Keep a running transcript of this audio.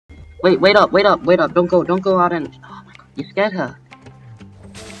Wait up. Don't go out and. Oh my god, you scared her.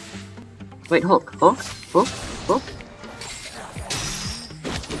 Wait, hook.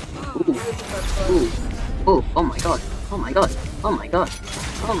 Ooh. Oh my god.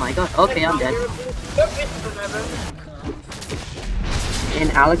 Okay, I'm dead. In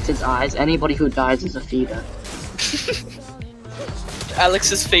Alex's eyes, anybody who dies is a feeder.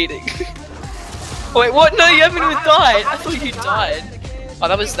 Alex is feeding. Wait, what? No, you haven't even died. I thought you died. Oh,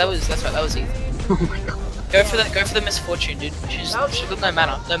 that's right. That was Ethan. Oh my god. Go for the misfortune, dude. She's got no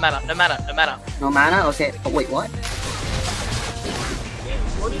mana. No mana? Okay. Oh, wait, what?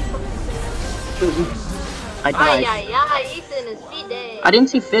 I died. Ethan is feeding. I didn't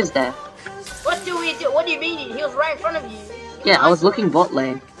see Fizz there. What do we do? What do you mean? He was right in front of you. Yeah, I was looking bot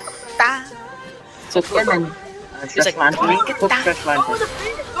lane. So then, Stretch Lantern. Hook Stretch Lantern. Oh, the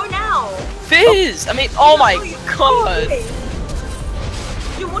Fizz! Go now! Fizz! I mean, oh my god!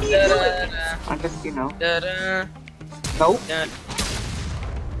 Dude, what are you doing? I guess you know. Da-da. Nope.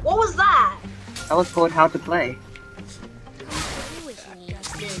 What was that? That was called How to Play.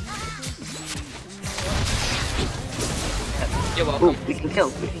 You're welcome. Ooh, we can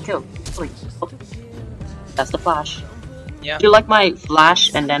kill. Wait. Oh. That's the flash. Yeah. Do you like my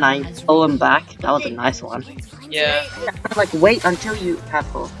flash and then I pull him back? That was a nice one. Yeah. Like, wait until you have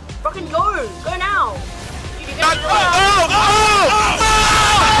full. Fucking go! Go now! Dude, you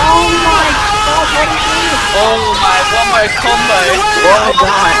Oh my god, Oh my, one more combo.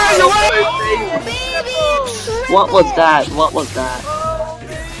 What was that? What was that?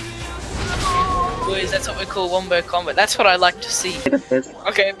 Boys, that's what we call wombo combo. That's what I like to see. Look at this.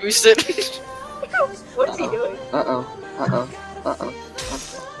 Okay, boost it. What's he doing? Uh-oh.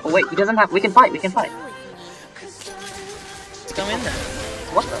 Oh wait, he doesn't have- we can fight. Let's go in there.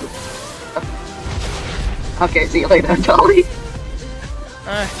 What the? Okay, see you later, Charlie.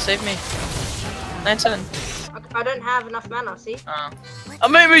 Oh, save me. Lantern. I don't have enough mana, see? Oh,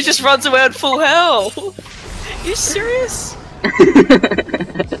 maybe he just runs away on full health. You serious?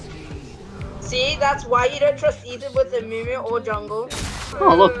 See, that's why you don't trust Ethan with the Mumu or jungle.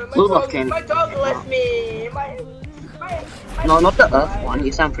 Oh look, blue buff came. My dog left me. No, not the Earth one,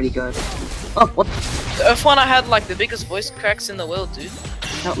 you sound pretty good. Oh, what? The Earth one I had like the biggest voice cracks in the world, dude.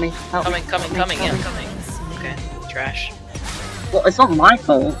 Help me. Coming. Okay, trash. Well, it's not my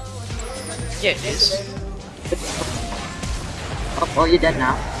fault. Yeah, it is. Oh, well, you're dead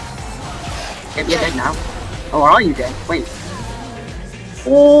now. Yep, you're dead now. Oh, are you dead? Wait.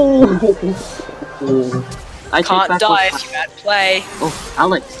 Oh! I Can't die if you bad play. Oh,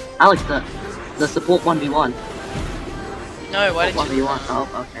 Alex, the support 1v1. No, why did you? 1v1. Oh,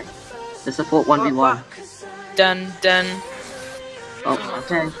 okay. The support 1v1. Done. Oh,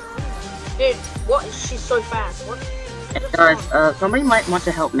 okay. Dude, what? She's so fast. What? Hey, guys, somebody might want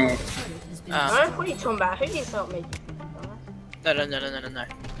to help me. What are you talking about? Who needs help me? No.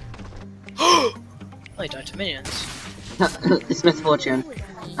 Only died to minions. It's misfortune.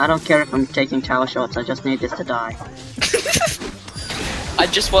 I don't care if I'm taking tower shots, I just need this to die. I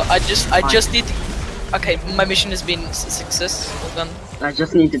just need to... Okay, my mission has been a success. Well done. I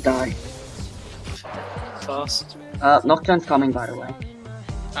just need to die. Fast. Nocturne's coming, by the way.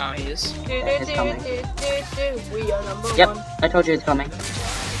 Oh, he is. It's coming. We are number Yep, one. I told you it's coming.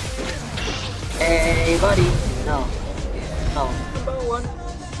 Hey, buddy. No. Number one.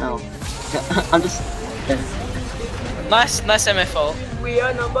 No. I'm just... Nice MFO. We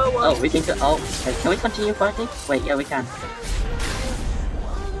are number one. Oh, we can go. Oh, okay. Can we continue fighting? Wait, yeah, we can.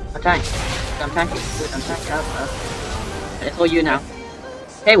 I'm tanking. I'm tanking. Good, I'm tanking. It's all you now.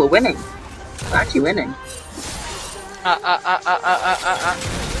 Hey, we're winning. We're actually winning.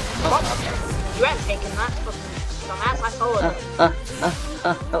 You ain't taking that. Dumbass, I told her.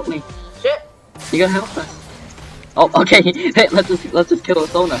 Help me. Shit. You gotta help us. Oh, okay. Hey, let's just kill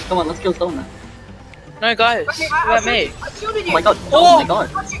Sona. Come on, let's kill Sona. No, guys. Okay, What about me? I shielded you. Oh my god. Oh my god.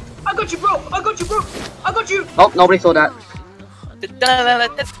 I got you, bro. I got you. Oh, nobody saw that.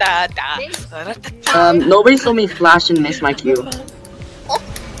 Nobody saw me flash and miss my Q.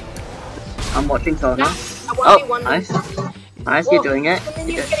 I'm watching Sona. Oh, nice. Nice, you're doing it.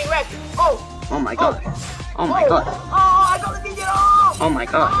 Getting wrecked. Oh my god. Oh my god. Oh, I got the ninja. Oh my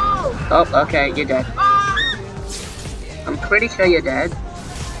god. Oh, okay, you're dead. I'm pretty sure you're dead.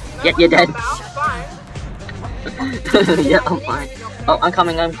 Yep, you're dead. Yeah, I'm fine. Oh, I'm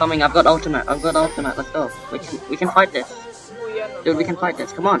coming. I've got ultimate. Let's go. We can fight this. Dude, we can fight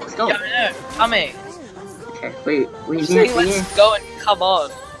this. Come on, let's go. Yeah, I know. Coming. Okay, we saying let's go and come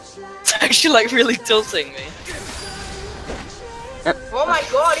on. It's actually like really tilting me. Yep. Oh my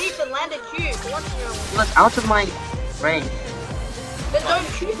god, Ethan landed cube. Look, out of my range. Then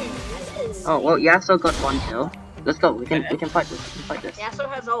don't choose. Oh well, Yasuo got 1 kill. Let's go. We can fight this. We can fight this. Yasuo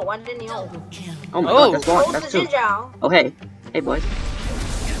has ult. One didn't ult. Oh my god, that's 1. Ult That's the 2. Jinjiao. Oh hey, hey boys.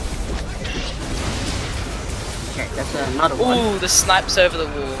 Okay, that's another 1. Ooh, the snipes over the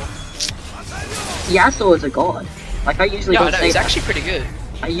wall. Yasuo is a god. Like I usually Yeah, I don't know, say he's that. actually pretty good.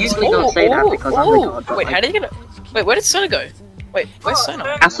 I usually don't say that because I'm a god. But Wait, like, how did you get it? Wait, where did Sona go? Wait, where's Sona?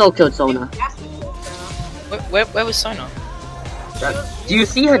 Yasuo killed Sona. Where was Sona? Do you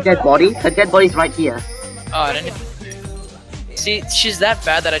see her dead body? Her dead body's right here. Oh, I don't even... See, she's that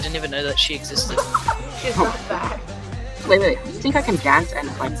bad that I didn't even know that she existed. She's not bad. Wait, you think I can dance and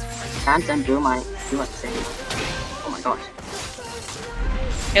like do like the same? Oh my gosh.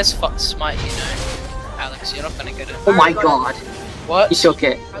 He has fuck smite, you know. Alex, you're not gonna get it. Oh my god. What? He shook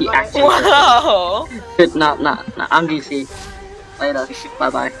it. He actually Wow! shook it. Nah, I'm GC. Later. Bye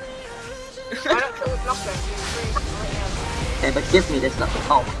bye. I don't kill with knockback. Okay, but give me this stuff.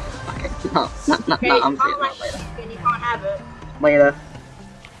 Oh. Okay. No, I'm serious. Later. You can't have it. Later.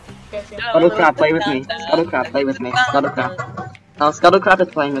 Okay, so Scuttlecrab, play with me. Scuttlecrab, play with me. Scuttlecrab. No, Scuttlecrab is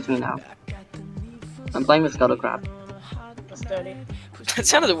playing with me now. I'm playing with Scuttlecrab. that's dirty. That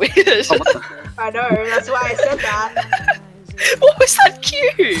sounded weird. Oh, what the? I know, that's why I said that. What was that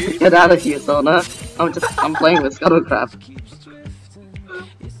cue? Get out of here, Sona. I'm playing with Scuttlecrab.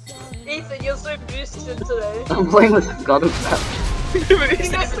 Ethan, you're so boosted today. I'm playing with Scuttlecrab.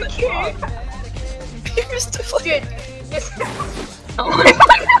 That's the cue. Mr. Flake. Dude, yes. Oh my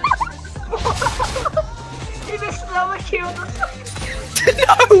god. You missed another cue.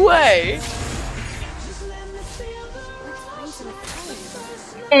 No way!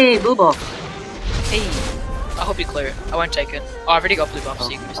 Hey, blue ball. Hey, I hope you clear it. I won't take it. Oh, I've already got blue buff, so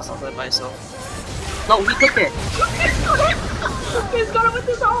you can just clear it by yourself. No, he took it. He's got it with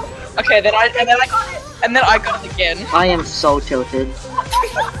his ult. Okay, then I got it again. I am so tilted.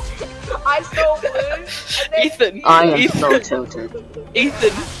 I stole blue. And then Ethan. I am Ethan. so tilted.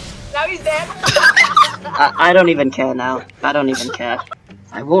 Ethan. now he's dead. I don't even care now. I don't even care.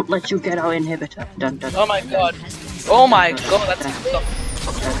 I won't let you get our inhibitor. Dun dun. Oh my god. Oh my god, that's unstoppable.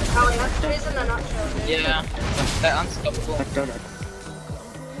 Oh, that's the reason they're not showing. Yeah, that's unstoppable.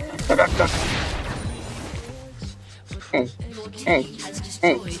 Hey, hey,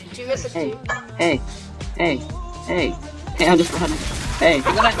 hey, You missed a hey, cue. hey, hey, hey, hey, I'm just running. Hey, You're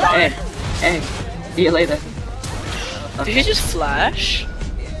gonna die. hey, see you later. Did he just flash?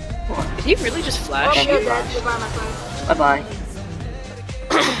 Did he really just Oh, flash? you're dead. Goodbye, my friend. Bye bye.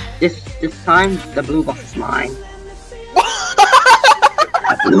 This time the blue buff is mine.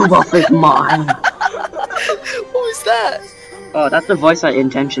 The blue buff is mine. What was that? Oh, that's the voice I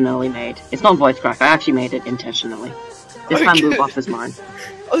intentionally made. It's not voice crack. I actually made it intentionally. This time blue buff is mine.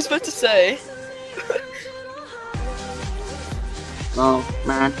 I was about to say. Oh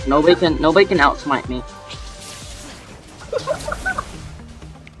man, nobody can outsmite me.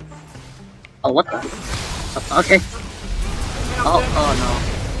 Oh what the? Okay. Oh no.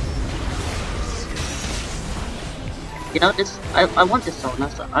 You know this. I want this Sona,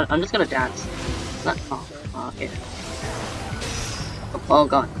 so I'm just gonna dance. Oh, okay. Oh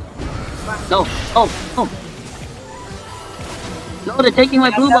god. No. Oh. No, they're taking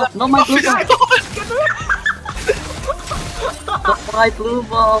my blue ball. Not my blue ball. Not my blue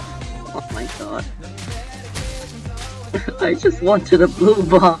ball. Oh my god. I just wanted a blue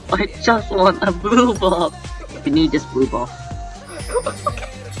ball. I just want a blue ball. We need this blue ball.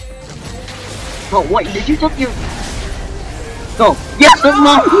 Oh wait, did you take your... Go. Yes, it's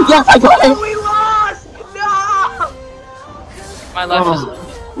mine. Yes, I got it. We lost! No! My life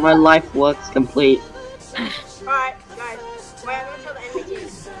is... My life works complete. Alright, guys. Wait, I'm gonna tell the MVP.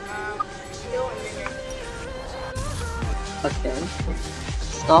 Still in menu. Okay.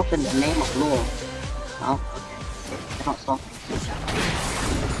 Stop in the name of law. Oh, okay. Cannot stop.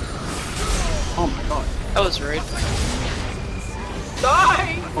 Oh my god. That was rude.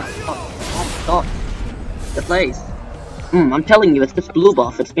 Die! Oh my god. The place. I'm telling you, it's this blue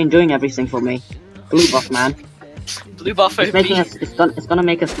buff. It's been doing everything for me. Blue buff, man. Blue buff It's OP. making us. It's gonna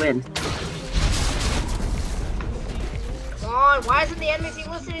make us win. Come on, why isn't the enemy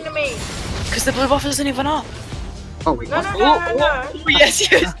listening to me? Because the blue buff isn't even up. Oh wait. No, what? no, no, no, no. Oh, yes,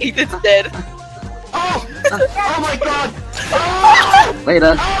 Ethan's dead. Oh my god!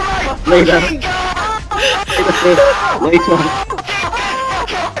 Later. Later. Later.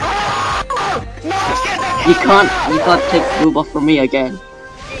 You can't take blue buff from me again.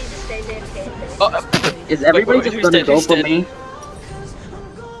 Jesus, stay dead, stay dead. Oh, Is everybody Wait, just who's gonna dead? go Who's for dead? me?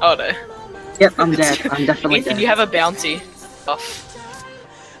 oh no. Yep, I'm dead. I'm definitely Ethan, dead. you have a bounty buff.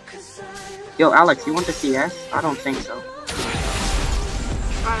 Yo, Alex, you want the CS? I don't think so.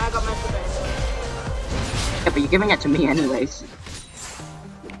 but you're giving it to me anyways.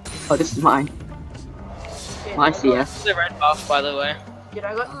 Oh, this is mine. My CS. This is a red buff, by the way. Did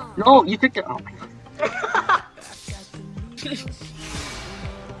I go? No, you took it. Oh my god.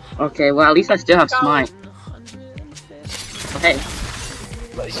 Okay, well at least I still have smite. Okay.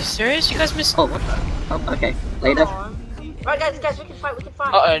 What, are you serious? You guys missed. Oh, what the? Oh, okay. Later. Right, guys, we can fight, we can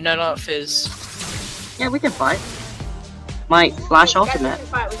fight. Uh oh, no, not Fizz. Yeah, we can fight. My flash Guys, ultimate. we can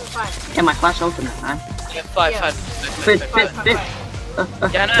fight, we can fight. Yeah, my flash ultimate, man. Yeah, fight. Fizz.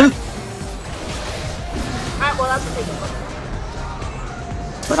 Yeah, no. Alright, well that's a big one.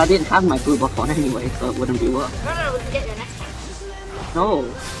 But I didn't have my blue buff on anyway, so it wouldn't be worth. No, we can get your next one. No.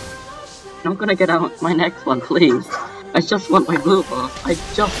 I'm gonna get out my next one, please. I just want my blue buff. I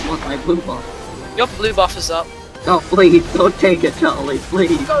just want my blue buff. Your blue buff is up. No, please, don't take it, Charlie,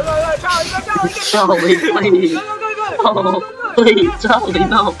 please. Go, Charlie, go, Charlie, please. Oh, please, Charlie,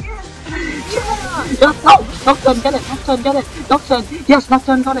 no. Yes, no! Nocturne, get it! Nocturne, get it! Nocturne! Yes,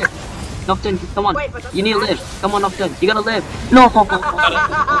 Nocturne got it! Nocturne, come on. You need to live. Come on, Nocturne. You gotta live. No!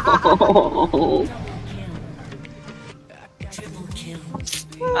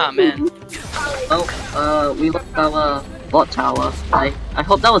 Ah, man. Oh, we lost our bot tower. I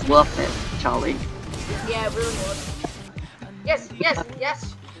hope that was worth it, Charlie. Yeah, really good.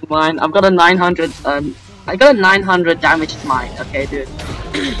 Yes. Mine, I've got a 900, I got a 900 damage smite, okay, dude.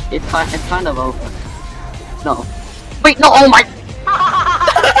 It's kind of over. No. Wait, no, oh my!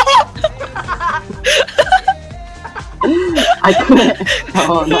 I quit.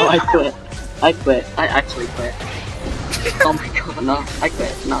 Oh no, I quit. I actually quit. Oh my god, no, I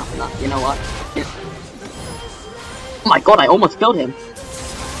quit. No, you know what? Yeah. Oh my god, I almost killed him.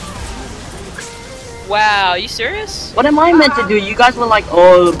 Wow, are you serious? What am I meant to do? You guys were like,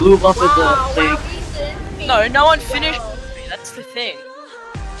 oh, the blue buff is a thing. No, no one finished. That's the thing.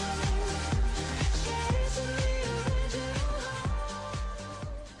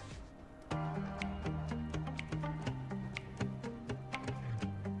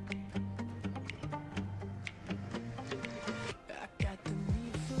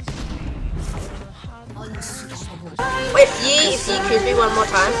 Wait, if you accuse me one more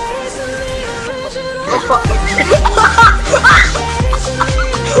time.